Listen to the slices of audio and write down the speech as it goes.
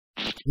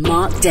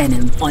Mark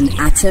Denham on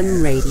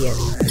Atom Radio.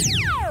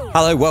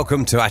 Hello,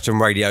 welcome to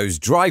Atom Radio's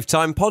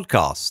Drivetime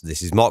podcast.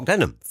 This is Mark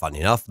Denham, funny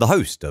enough, the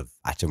host of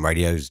Atom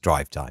Radio's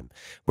Drivetime.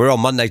 We're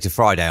on Monday to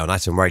Friday on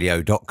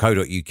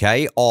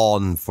atomradio.co.uk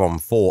on from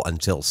 4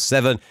 until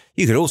 7.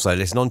 You can also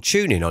listen on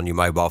TuneIn on your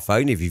mobile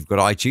phone. If you've got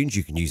iTunes,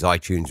 you can use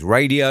iTunes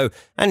Radio.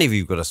 And if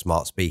you've got a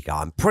smart speaker,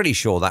 I'm pretty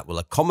sure that will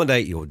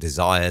accommodate your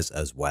desires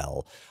as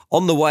well.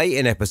 On the way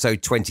in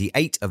episode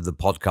 28 of the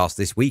podcast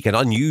this week, an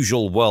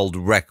unusual world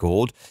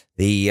record,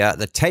 the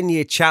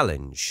 10-year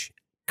challenge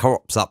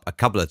crops up a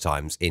couple of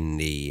times in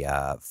the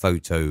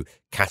photo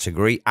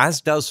category,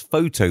 as does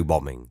photo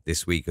bombing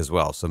this week as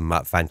well. Some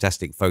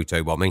fantastic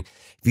photo bombing.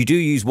 If you do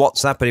use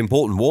WhatsApp, an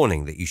important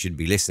warning that you should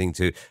be listening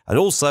to, and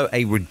also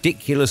a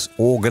ridiculous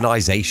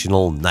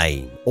organizational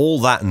name. All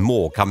that and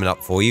more coming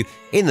up for you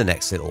in the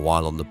next little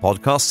while on the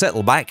podcast.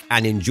 Settle back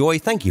and enjoy.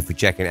 Thank you for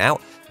checking it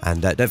out.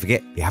 And don't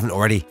forget, if you haven't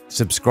already,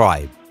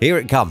 subscribe. Here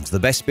it comes, the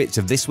best bits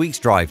of this week's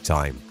Drive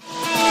Time.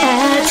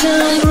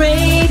 Atom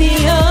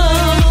Radio.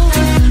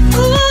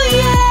 Ooh,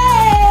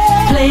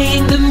 yeah.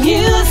 Playing the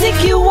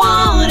music you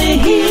want to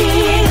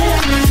hear.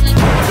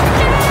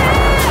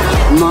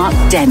 Mark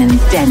Denham.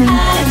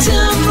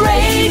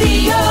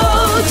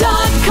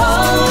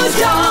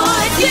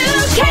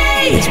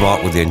 AtomRadio.co.uk. It's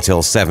Mark with you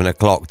until 7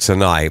 o'clock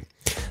tonight.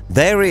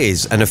 There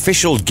is an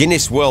official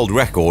Guinness World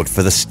Record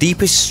for the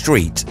steepest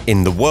street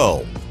in the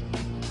world.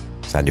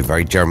 Sounded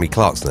very Jeremy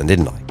Clarkson,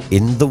 didn't I?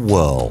 In the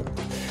world.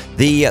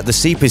 The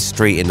steepest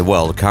street in the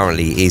world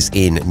currently is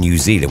in New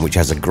Zealand, which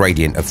has a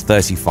gradient of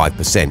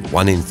 35%,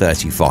 1 in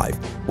 35,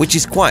 which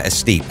is quite a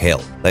steep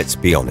hill, let's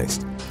be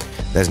honest.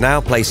 There's now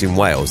a place in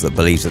Wales that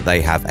believes that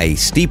they have a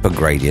steeper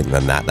gradient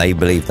than that. They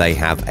believe they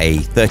have a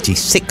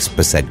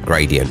 36%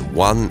 gradient,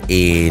 1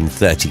 in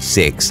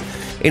 36.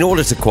 In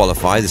order to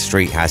qualify, the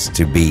street has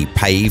to be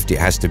paved, it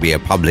has to be a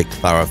public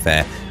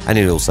thoroughfare, and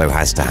it also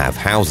has to have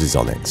houses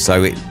on it.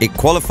 So it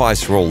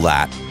qualifies for all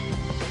that.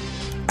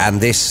 And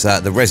this,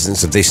 the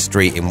residents of this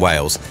street in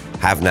Wales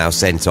have now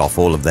sent off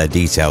all of their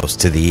details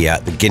to the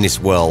Guinness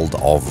World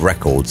of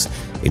Records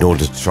in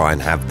order to try and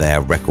have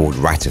their record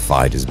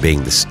ratified as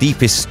being the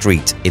steepest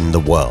street in the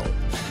world.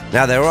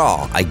 Now, there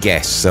are, I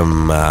guess,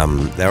 some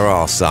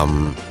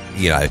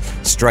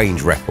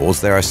strange records.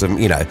 There are some,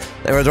 there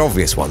are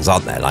obvious ones,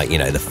 aren't there? Like,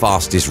 the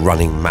fastest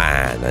running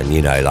man and,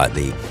 like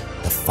the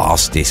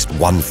fastest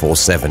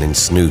 147 in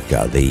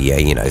snooker,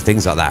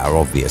 things like that are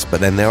obvious.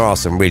 But then there are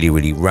some really,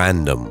 really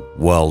random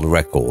world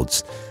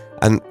records.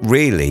 And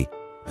really,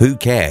 who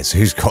cares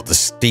who's got the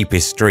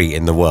steepest street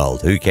in the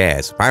world? Who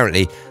cares?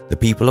 Apparently, the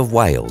people of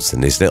Wales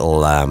in this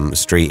little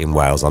street in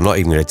Wales, I'm not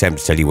even going to attempt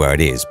to tell you where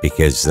it is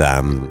because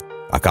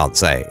I can't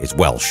say it. It's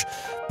Welsh.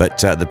 But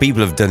the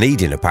people of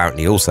Dunedin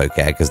apparently also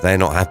care because they're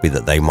not happy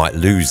that they might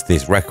lose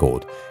this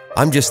record.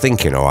 I'm just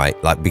thinking, all right,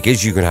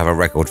 because you can have a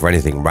record for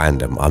anything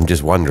random, I'm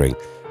just wondering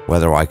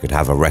whether I could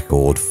have a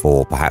record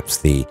for perhaps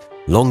the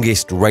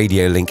longest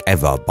radio link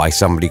ever by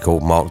somebody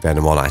called Mark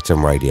Denham on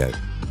Atom Radio.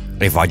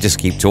 If I just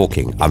keep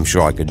talking, I'm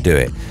sure I could do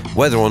it.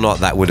 Whether or not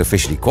that would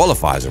officially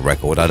qualify as a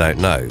record, I don't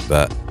know.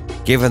 But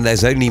given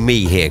there's only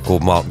me here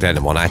called Mark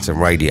Denham on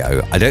Atom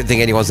Radio, I don't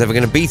think anyone's ever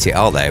going to beat it,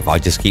 are they, if I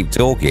just keep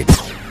talking?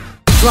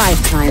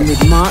 Drive Time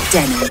with Mark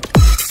Denham.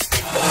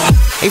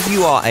 If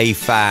you are a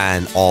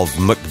fan of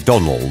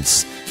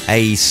McDonald's,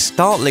 a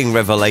startling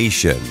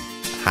revelation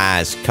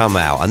has come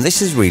out, and this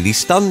has really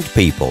stunned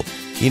people.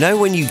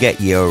 When you get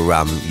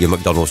your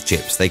McDonald's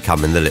chips, they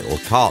come in the little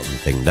carton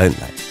thing, don't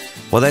they?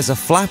 Well, there's a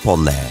flap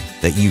on there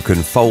that you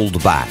can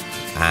fold back,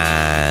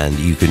 and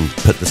you can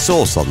put the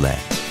sauce on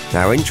there.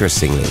 Now,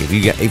 interestingly, if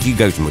you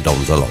go to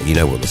McDonald's a lot, you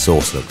know what the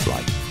sauce looks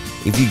like.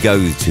 If you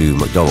go to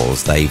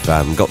McDonald's, they've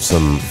got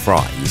some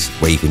fries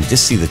where you can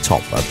just see the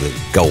top of the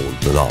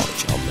golden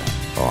arch on there.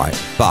 All right,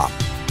 but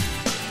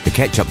the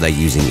ketchup they're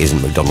using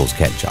isn't McDonald's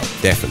ketchup.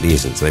 Definitely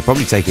isn't. So they're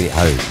probably taking it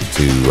home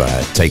to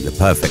take the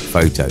perfect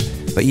photo.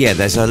 But yeah,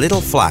 there's a little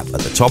flap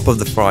at the top of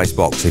the fries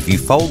box. If you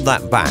fold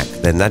that back,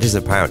 then that is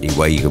apparently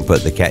where you can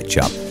put the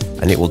ketchup,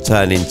 and it will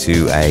turn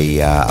into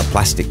a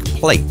plastic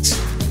plate.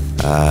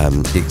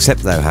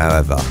 Except though,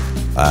 however,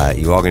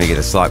 you are going to get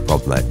a slight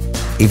problem though.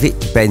 If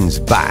it bends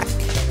back,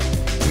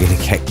 you're going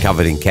to get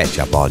covered in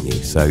ketchup, aren't you?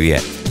 So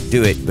yeah,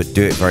 do it, but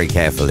do it very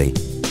carefully.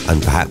 And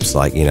perhaps,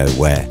 wear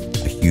a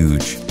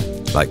huge,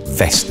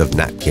 vest of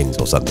napkins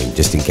or something,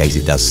 just in case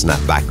it does snap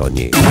back on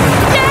you.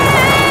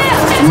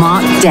 Yeah!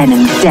 Mark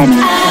Denham.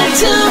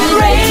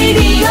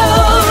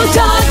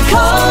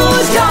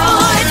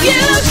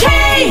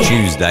 AtomRadio.co.uk.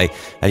 Tuesday,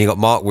 and you got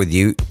Mark with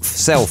you.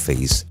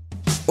 Selfies,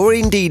 or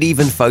indeed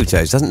even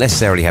photos. Doesn't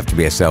necessarily have to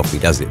be a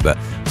selfie, does it? But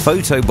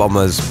photo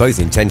bombers, both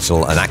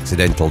intentional and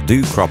accidental,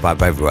 do crop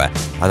up everywhere.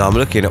 And I'm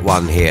looking at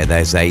one here.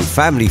 There's a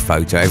family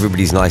photo.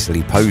 Everybody's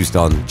nicely posed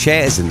on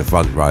chairs in the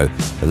front row,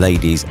 the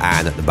ladies,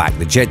 and at the back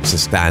the gents are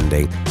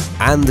standing,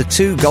 and the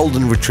 2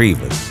 golden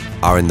retrievers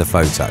are in the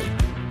photo.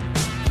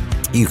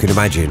 You can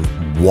imagine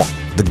what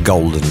the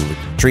golden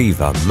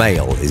retriever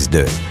male is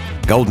doing.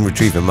 Golden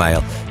retriever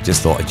male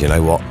just thought, you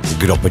know what, it's a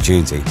good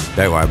opportunity.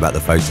 Don't worry about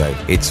the photo,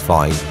 it's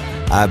fine.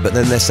 But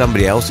then there's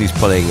somebody else who's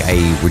pulling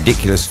a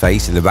ridiculous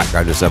face in the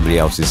background of somebody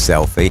else's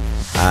selfie.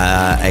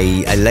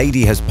 A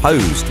lady has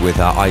posed with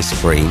her ice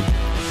cream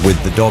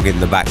with the dog in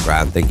the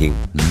background thinking,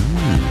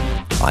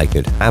 I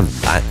could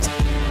have that.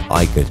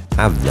 I could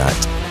have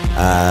that.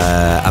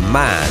 A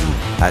man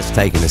has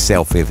taken a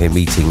selfie of him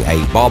eating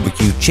a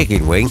barbecue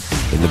chicken wing.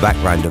 In the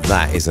background of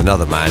that is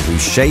another man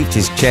who's shaved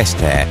his chest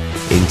hair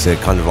into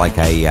kind of like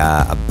a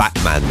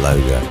Batman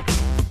logo.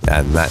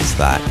 And that's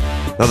that.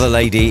 Another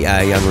lady,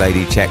 a young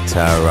lady, checked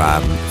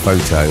her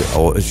photo,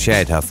 or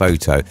shared her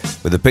photo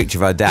with a picture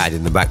of her dad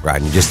in the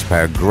background and just a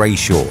pair of grey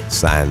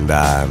shorts and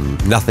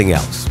nothing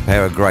else. A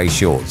pair of grey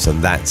shorts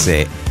and that's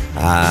it.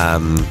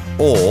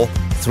 Or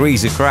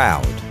three's a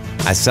crowd,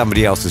 as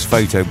somebody else has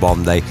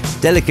photobombed a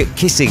delicate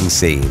kissing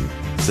scene.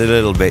 It's a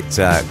little bit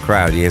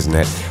crowdy, isn't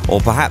it?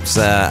 Or perhaps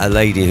a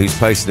lady who's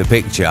posted a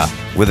picture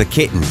with a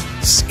kitten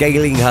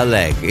scaling her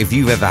leg. If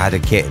you've ever had a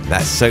kitten,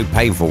 that's so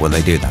painful when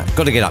they do that.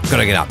 Gotta get up,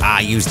 gotta get up.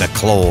 Use the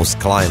claws,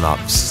 climb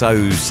up.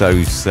 So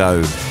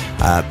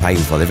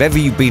painful. If ever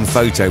you've been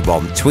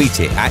photobombed, tweet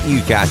it at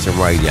UK Atom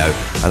Radio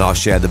and I'll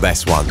share the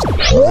best ones.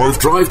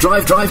 Drive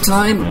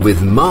time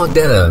with Mark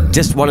Denham.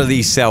 Just one of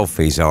these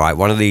selfies, all right?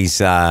 One of these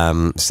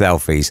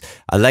selfies.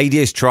 A lady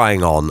is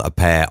trying on a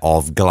pair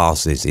of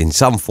glasses in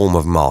some form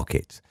of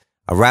market.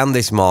 Around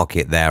this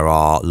market, there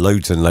are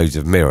loads and loads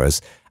of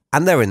mirrors,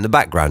 and they're in the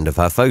background of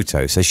her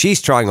photo. So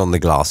she's trying on the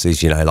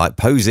glasses, you know, like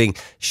posing,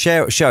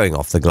 showing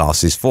off the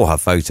glasses for her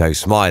photo,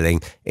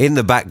 smiling. In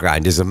the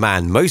background is a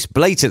man most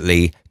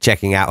blatantly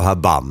checking out her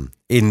bum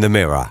in the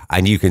mirror,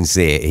 and you can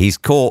see it. He's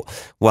caught,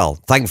 well,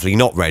 thankfully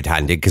not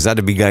red-handed because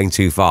that'd be going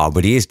too far,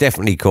 but he is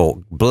definitely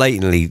caught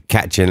blatantly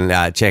checking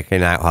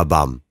out her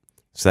bum.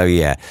 So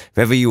yeah, if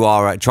ever you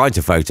are trying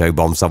to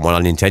photobomb someone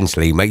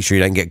unintentionally, make sure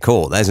you don't get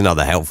caught. There's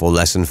another helpful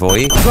lesson for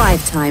you.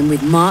 Drive Time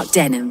with Mark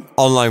Denham.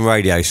 Online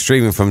radio,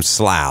 streaming from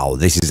Slough.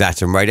 This is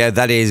Atom Radio.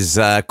 That is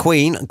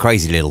Queen,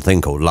 Crazy Little Thing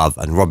Called Love,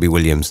 and Robbie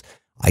Williams,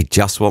 I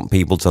Just Want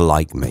People to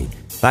Like Me.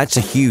 That's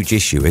a huge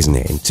issue, isn't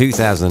it? In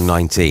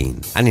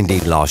 2019, and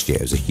indeed last year,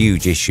 it was a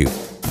huge issue.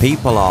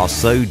 People are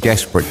so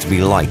desperate to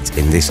be liked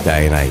in this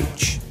day and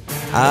age.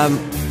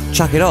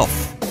 Chuck it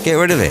off. Get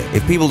rid of it.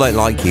 If people don't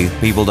like you,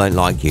 people don't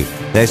like you.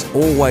 There's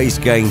always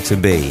going to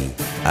be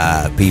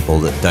people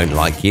that don't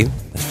like you.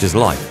 That's just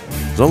life.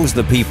 As long as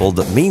the people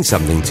that mean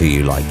something to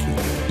you like you,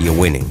 you're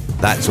winning.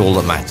 That's all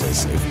that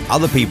matters. If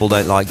other people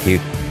don't like you,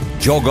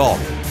 jog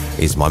on,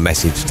 is my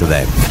message to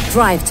them.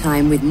 Drive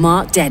Time with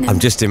Mark Denham. I'm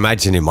just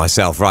imagining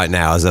myself right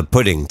now as a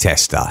pudding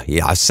tester.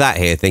 Yeah, I sat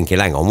here thinking,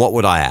 hang on, what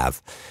would I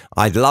have?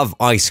 I'd love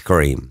ice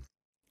cream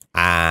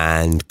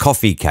and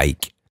coffee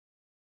cake.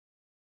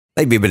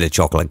 Maybe a bit of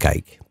chocolate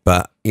cake.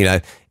 But, you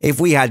know, if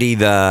we had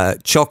either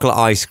chocolate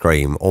ice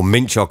cream or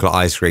mint chocolate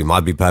ice cream,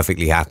 I'd be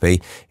perfectly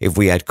happy. If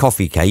we had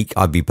coffee cake,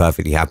 I'd be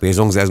perfectly happy, as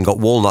long as it hasn't got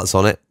walnuts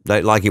on it.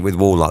 Don't like it with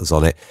walnuts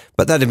on it.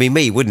 But that'd be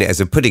me, wouldn't it, as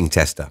a pudding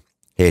tester?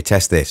 Here,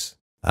 test this.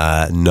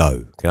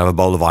 No. Can I have a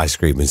bowl of ice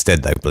cream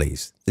instead, though,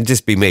 please? It'd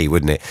just be me,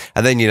 wouldn't it?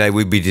 And then, you know,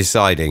 we'd be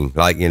deciding,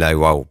 like, you know,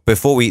 well,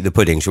 before we eat the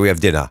pudding, shall we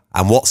have dinner?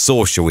 And what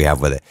sauce shall we have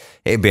with it?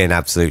 It'd be an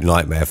absolute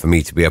nightmare for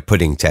me to be a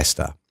pudding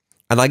tester.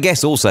 And I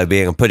guess also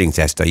being a pudding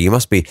tester, you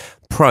must be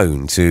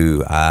prone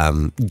to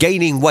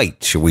gaining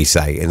weight, shall we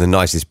say, in the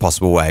nicest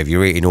possible way if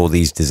you're eating all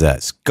these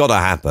desserts. Gotta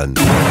happen.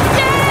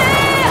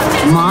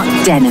 Mark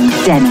Denham.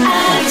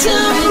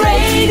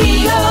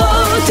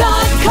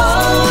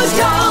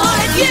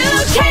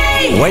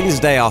 AtomRadio.co.uk.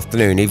 Wednesday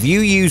afternoon, if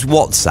you use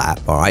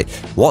WhatsApp, all right,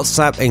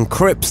 WhatsApp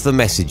encrypts the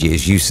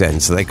messages you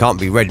send so they can't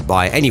be read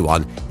by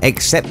anyone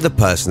except the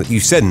person that you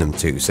send them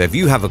to. So if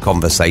you have a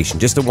conversation,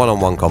 just a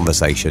one-on-one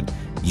conversation,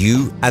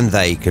 you and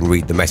they can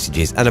read the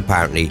messages, and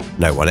apparently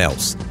no one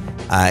else.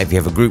 If you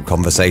have a group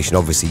conversation,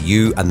 obviously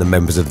you and the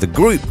members of the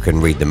group can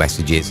read the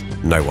messages,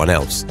 no one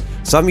else.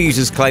 Some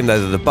users claim,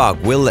 though, that the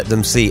bug will let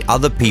them see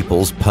other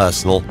people's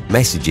personal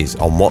messages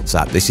on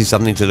WhatsApp. This is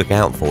something to look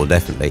out for,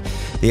 definitely.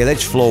 The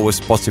alleged flaw was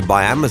spotted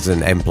by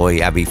Amazon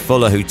employee Abby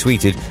Fuller, who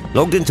tweeted,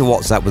 "Logged into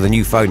WhatsApp with a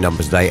new phone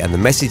number today, and the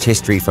message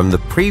history from the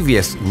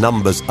previous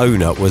number's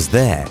owner was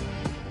there."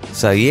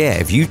 So yeah,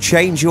 if you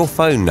change your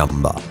phone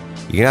number,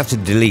 you're going to have to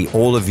delete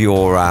all of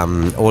your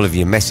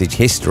message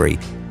history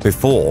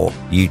before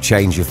you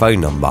change your phone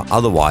number.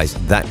 Otherwise,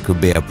 that could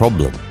be a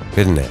problem,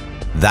 couldn't it?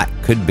 That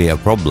could be a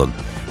problem.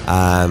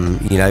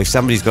 You know,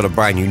 somebody's got a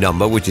brand new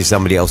number, which is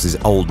somebody else's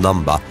old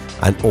number,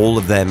 and all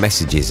of their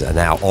messages are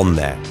now on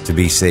there to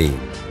be seen.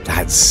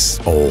 That's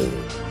all.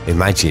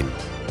 Imagine,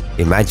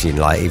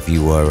 like, if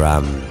you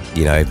were,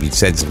 you know, if you'd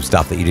said some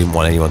stuff that you didn't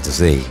want anyone to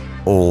see.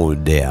 Oh,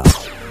 dear.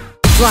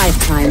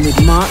 Drive Time with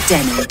Mark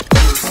Denham.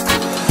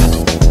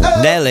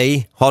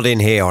 Nelly, hot in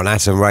here on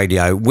Atom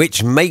Radio,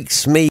 which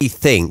makes me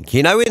think,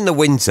 you know, in the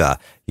winter,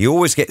 you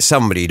always get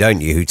somebody, don't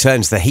you, who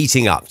turns the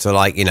heating up to,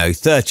 like, you know,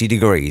 30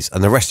 degrees,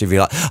 and the rest of you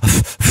are like,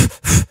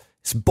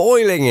 it's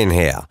boiling in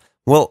here.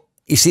 Well,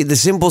 you see, the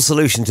simple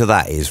solution to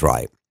that is,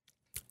 right,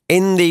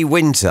 in the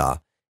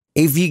winter,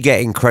 if you get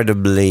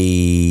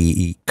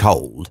incredibly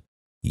cold,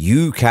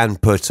 you can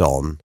put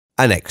on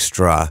an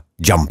extra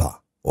jumper.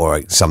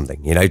 or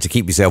something, to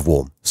keep yourself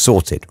warm.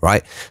 Sorted,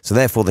 right? So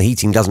therefore the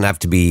heating doesn't have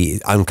to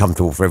be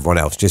uncomfortable for everyone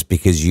else just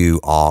because you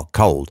are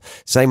cold.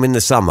 Same in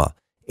the summer.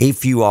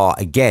 If you are,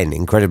 again,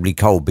 incredibly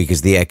cold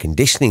because the air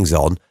conditioning's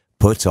on,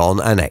 put on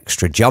an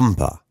extra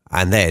jumper.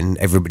 And then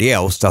everybody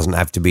else doesn't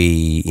have to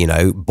be,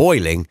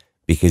 boiling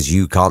because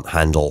you can't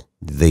handle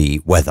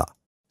the weather.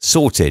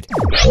 Sorted.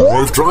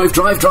 Drive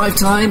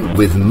time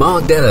with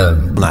Mark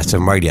Denham. On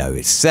Atom Radio.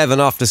 It's 7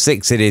 after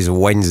 6. It is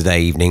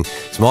Wednesday evening.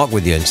 It's Mark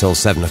with you until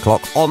 7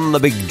 o'clock on the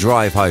big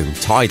drive home.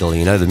 Tidal,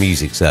 the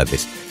music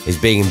service, is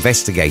being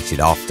investigated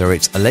after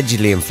its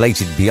allegedly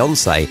inflated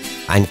Beyonce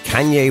and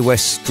Kanye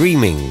West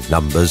streaming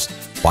numbers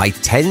by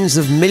tens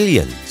of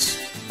millions.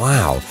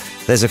 Wow.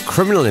 There's a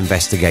criminal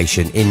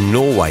investigation in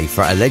Norway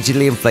for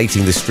allegedly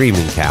inflating the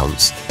streaming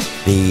counts.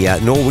 The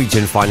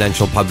Norwegian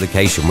financial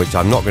publication, which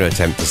I'm not going to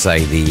attempt to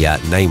say the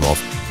name of,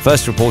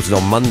 first reported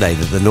on Monday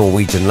that the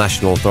Norwegian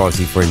National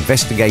Authority for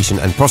Investigation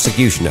and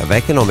Prosecution of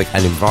Economic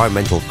and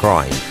Environmental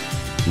Crime,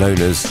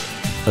 known as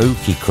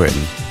Økokrim,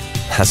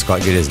 that's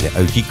quite good, isn't it?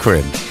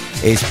 Økokrim,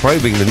 is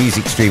probing the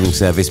music streaming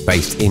service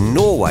based in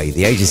Norway.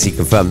 The agency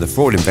confirmed the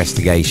fraud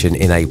investigation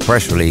in a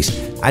press release,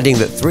 adding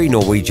that 3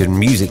 Norwegian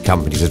music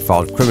companies had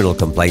filed criminal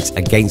complaints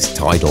against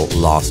Tidal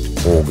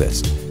last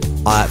August.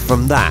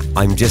 From that,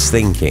 I'm just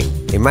thinking,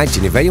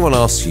 imagine if anyone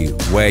asks you,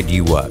 where do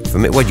you work?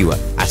 Where do you work?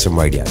 Atom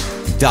Radio.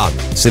 Done.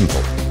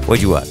 Simple. Where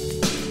do you work?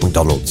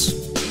 McDonald's.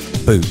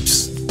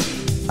 Boots.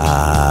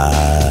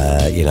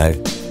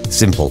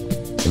 Simple.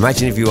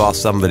 Imagine if you ask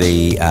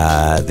somebody,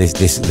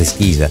 this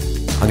geezer,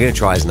 I'm going to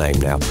try his name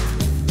now.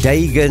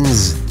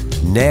 Dagens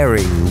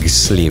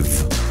Næringsliv.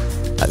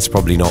 That's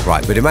probably not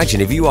right, but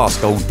imagine if you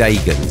ask old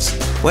Dagens,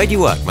 where do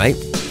you work, mate?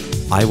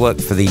 I work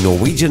for the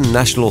Norwegian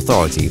National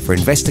Authority for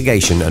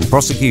Investigation and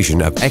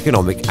Prosecution of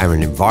Economic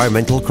and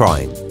Environmental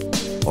Crime,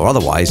 or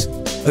otherwise,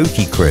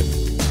 Økokrim.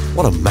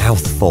 What a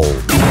mouthful.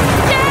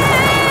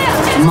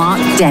 Yeah!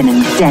 Mark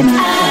Denham.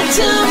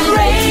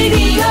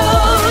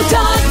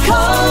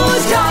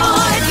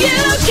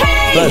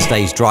 AtomRadio.co.uk.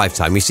 Thursday's Drive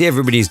Time. You see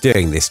everybody's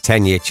doing this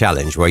 10-year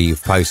challenge where you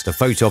post a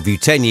photo of you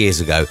 10 years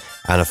ago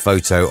and a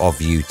photo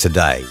of you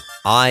today.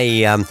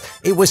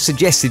 It was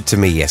suggested to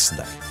me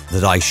yesterday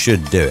that I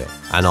should do it.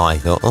 And I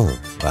thought,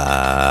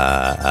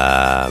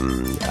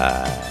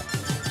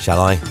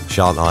 shall I?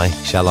 Shan't I?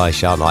 Shall I?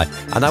 Shan't I?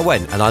 And I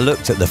went and I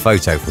looked at the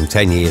photo from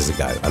 10 years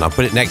ago and I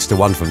put it next to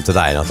one from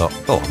today and I thought,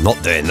 I'm not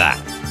doing that.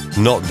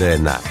 Not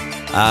doing that.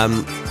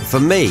 For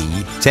me,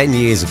 10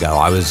 years ago,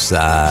 I was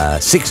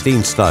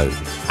 16 stone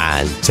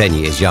and 10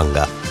 years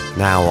younger.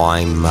 Now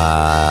I'm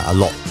a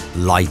lot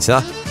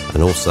lighter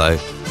and also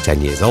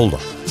 10 years older.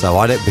 So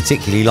I don't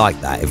particularly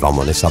like that, if I'm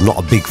honest. I'm not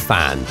a big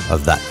fan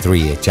of that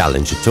 3-year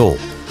challenge at all.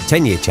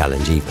 10-year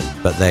challenge even,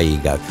 but there you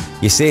go.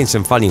 You're seeing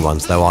some funny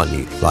ones though, aren't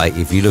you? Like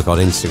if you look on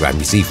Instagram,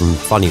 you see some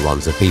funny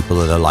ones of people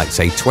that are like,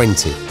 say,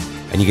 20,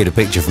 and you get a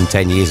picture from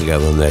 10 years ago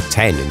when they're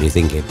 10, and you're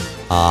thinking,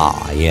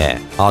 yeah,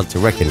 hard to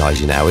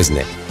recognise you now, isn't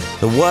it?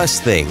 The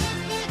worst thing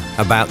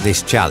about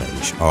this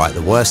challenge, all right,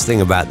 the worst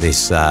thing about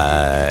this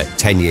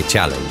 10-year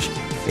challenge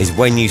is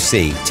when you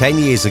see 10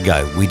 years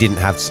ago, we didn't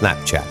have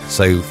Snapchat.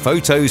 So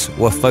photos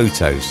were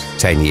photos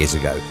 10 years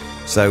ago.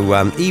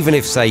 So even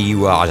if, say, you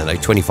were,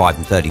 25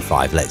 and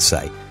 35, let's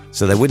say,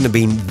 so there wouldn't have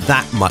been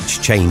that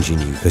much change in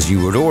you because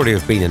you would already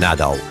have been an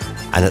adult.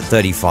 And at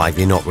 35,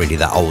 you're not really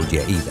that old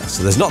yet either.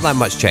 So there's not that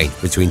much change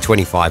between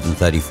 25 and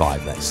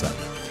 35, let's say.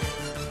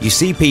 You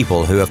see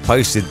people who have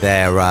posted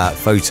their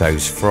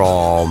photos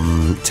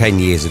from 10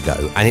 years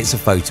ago, and it's a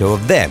photo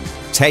of them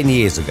 10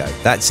 years ago.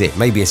 That's it.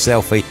 Maybe a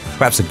selfie,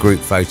 perhaps a group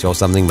photo or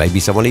something. Maybe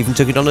someone even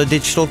took it on a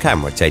digital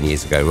camera 10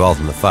 years ago rather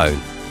than the phone.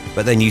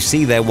 But then you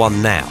see their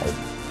one now,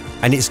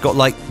 and it's got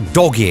like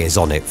dog ears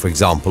on it, for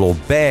example, or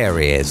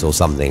bear ears or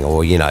something,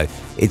 or,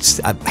 it's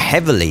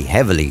heavily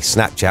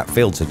Snapchat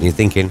filtered, and you're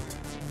thinking,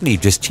 you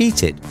just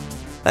cheated.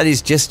 That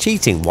is just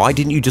cheating. Why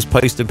didn't you just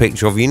post a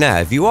picture of you now?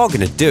 If you are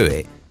going to do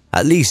it,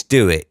 at least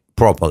do it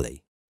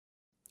properly.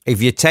 If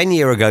your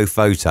 10-year ago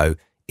photo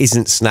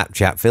isn't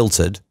Snapchat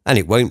filtered, and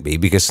it won't be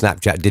because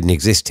Snapchat didn't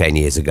exist 10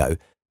 years ago,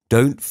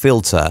 don't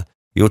filter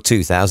your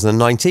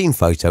 2019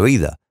 photo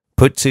either.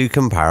 Put 2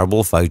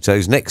 comparable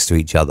photos next to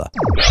each other.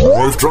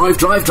 Drive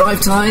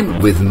time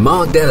with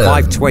Mark Denham.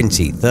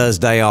 5:20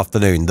 Thursday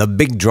afternoon. The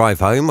big drive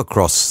home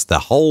across the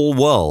whole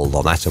world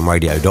on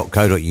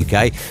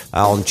atomradio.co.uk.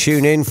 On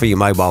TuneIn for your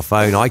mobile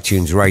phone,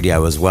 iTunes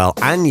Radio as well,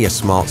 and your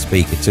smart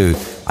speaker too.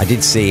 I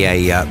did see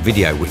a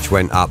video which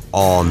went up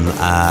on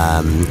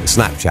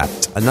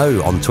Snapchat,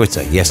 on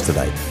Twitter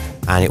yesterday.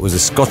 And it was a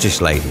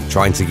Scottish lady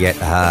trying to get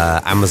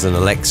her Amazon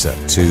Alexa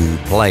to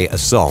play a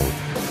song.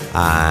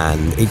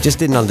 And it just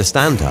didn't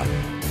understand her.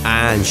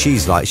 And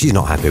she's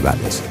not happy about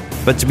this.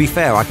 But to be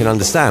fair, I can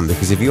understand,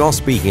 because if you are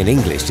speaking in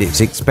English,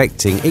 it's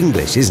expecting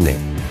English, isn't it?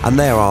 And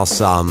there are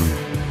some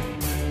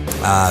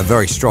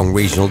very strong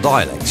regional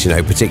dialects.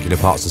 Particular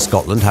parts of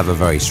Scotland have a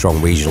very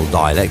strong regional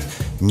dialect.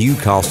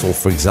 Newcastle,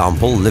 for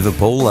example,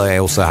 Liverpool, they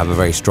also have a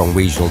very strong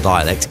regional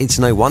dialect. It's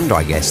no wonder,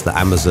 I guess, that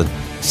Amazon,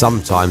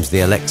 sometimes the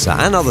Alexa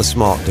and other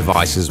smart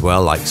devices as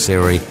well, like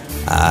Siri,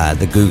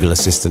 the Google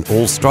Assistant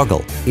all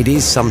struggle. It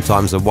is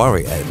sometimes a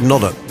worry.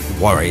 Not a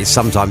worry, it's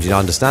sometimes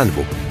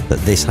understandable that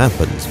this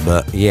happens.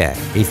 But yeah,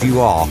 if you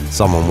are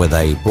someone with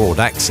a broad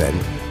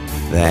accent,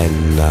 then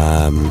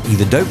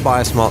either don't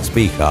buy a smart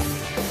speaker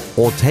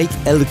or take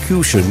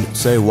elocution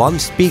so one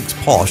speaks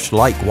posh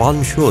like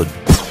one should.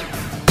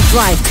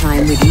 Drive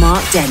Time with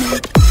Mark Denham.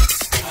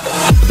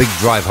 A big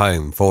drive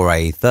home for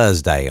a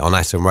Thursday on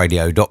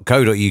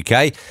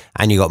atomradio.co.uk,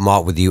 and you got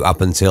Mark with you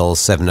up until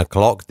 7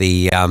 o'clock.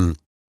 The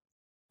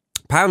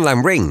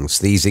Poundland rings,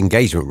 these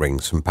engagement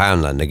rings from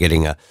Poundland, are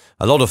getting a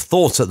lot of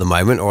thought at the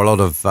moment, or a lot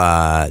of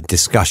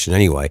discussion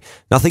anyway.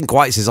 Nothing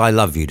quite says I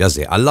love you, does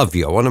it? I love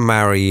you, I want to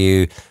marry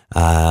you,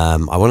 I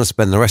want to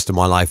spend the rest of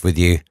my life with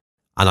you,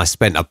 and I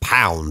spent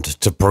 £1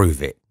 to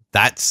prove it.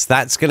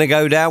 That's going to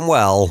go down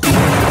well.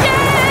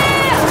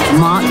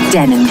 Mark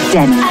Denham.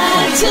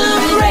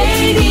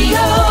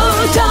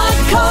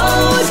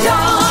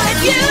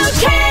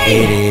 atomradio.co.uk.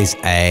 It is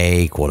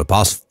a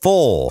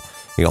 4:15.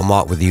 You got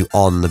Mark with you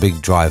on the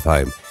big drive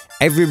home.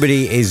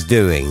 Everybody is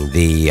doing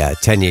the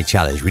 10-year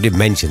challenge. We did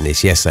mention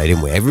this yesterday,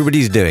 didn't we?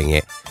 Everybody's doing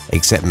it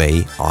except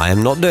me. I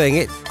am not doing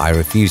it. I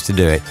refuse to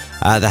do it.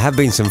 There have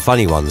been some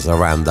funny ones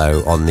around,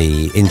 though, on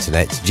the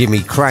internet.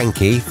 Jimmy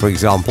Cranky, for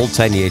example,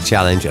 10-year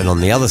challenge. And on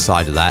the other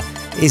side of that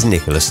is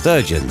Nicola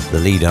Sturgeon, the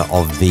leader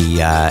of the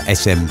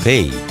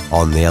SNP,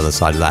 on the other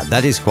side of that.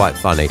 That is quite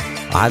funny.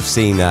 I have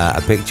seen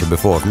a picture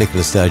before of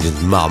Nicola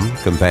Sturgeon's mum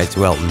compared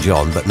to Elton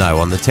John, but no,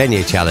 on the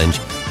 10-year challenge,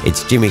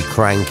 it's Jimmy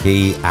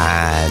Cranky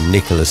and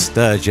Nicola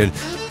Sturgeon.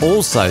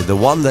 Also, the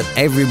one that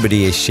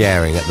everybody is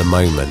sharing at the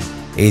moment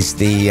is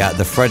the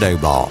Freddo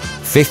bar,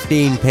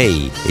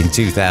 15p in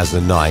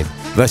 2009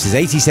 versus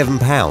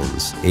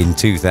 £87 in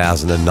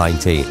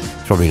 2019.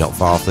 It's probably not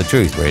far off the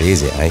truth, really,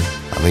 is it, eh?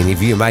 I mean,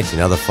 if you imagine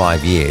another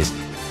 5 years,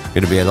 it's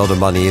going to be a lot of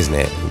money, isn't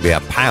it? It'll be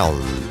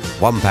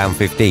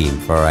 £1.15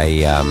 for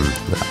a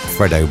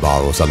Freddo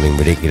bar or something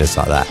ridiculous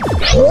like that.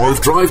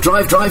 Drive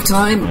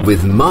time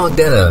with Mark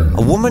Denham.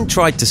 A woman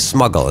tried to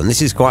smuggle, and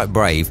this is quite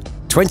brave,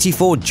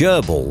 24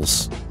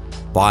 gerbils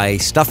by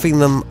stuffing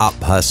them up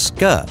her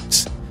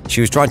skirt.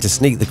 She was trying to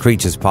sneak the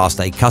creatures past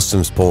a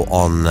customs port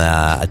on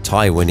a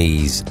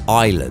Taiwanese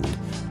island,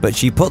 but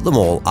she put them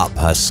all up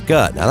her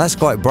skirt. Now that's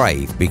quite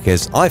brave,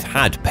 because I've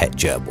had pet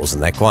gerbils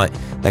and they're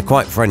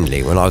quite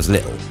friendly. When I was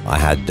little, I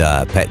had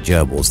pet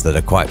gerbils that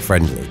are quite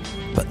friendly.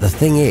 But the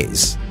thing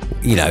is,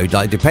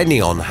 like,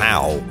 depending on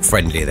how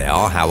friendly they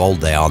are, how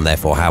old they are, and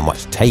therefore how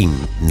much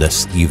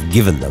tameness you've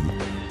given them,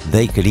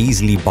 they could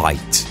easily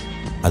bite.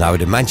 And I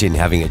would imagine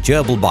having a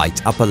gerbil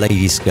bite up a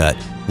lady's skirt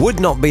would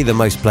not be the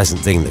most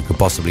pleasant thing that could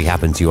possibly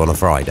happen to you on a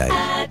Friday.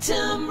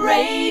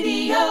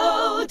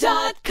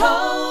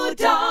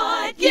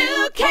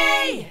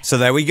 atomradio.co.uk. So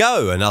there we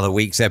go, another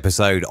week's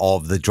episode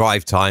of the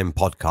Drive Time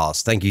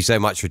podcast. Thank you so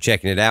much for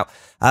checking it out.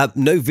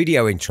 No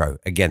video intro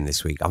again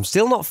this week. I'm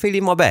still not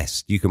feeling my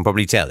best. You can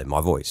probably tell in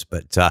my voice,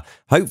 but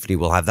hopefully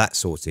we'll have that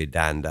sorted,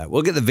 and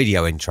we'll get the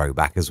video intro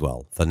back as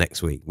well for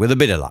next week with a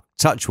bit of luck.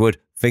 Touch wood,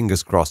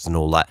 fingers crossed and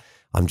all that.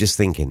 I'm just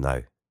thinking,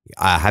 though,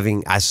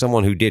 as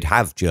someone who did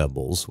have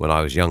gerbils when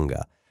I was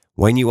younger,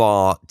 when you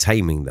are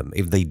taming them,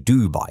 if they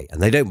do bite, and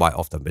they don't bite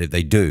often, but if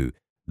they do,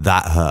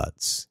 that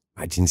hurts.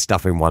 Imagine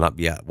stuffing one up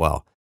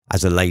well,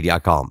 as a lady I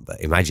can't, but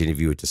imagine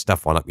if you were to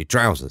stuff one up your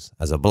trousers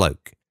as a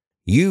bloke.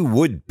 You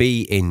would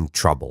be in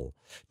trouble.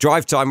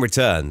 Drive Time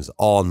returns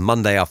on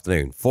Monday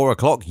afternoon, 4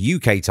 o'clock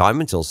UK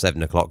time until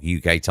 7 o'clock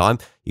UK time.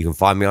 You can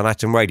find me on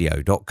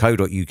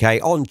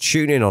atomradio.co.uk, on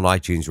TuneIn, on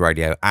iTunes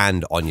Radio,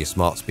 and on your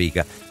smart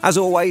speaker. As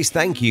always,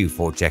 thank you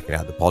for checking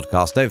out the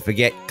podcast. Don't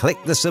forget,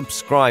 click the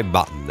subscribe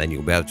button. Then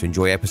you'll be able to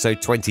enjoy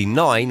episode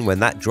 29 when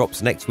that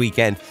drops next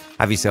weekend.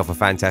 Have yourself a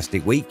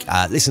fantastic week.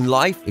 Listen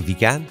live if you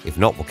can. If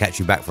not, we'll catch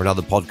you back for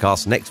another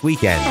podcast next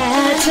weekend.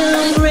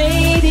 Atom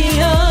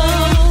Radio.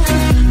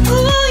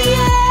 Ooh,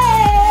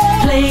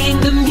 yeah. Playing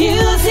the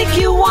music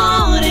you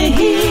want to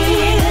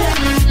hear.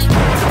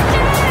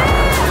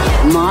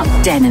 Mark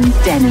Denham.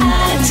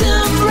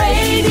 Atom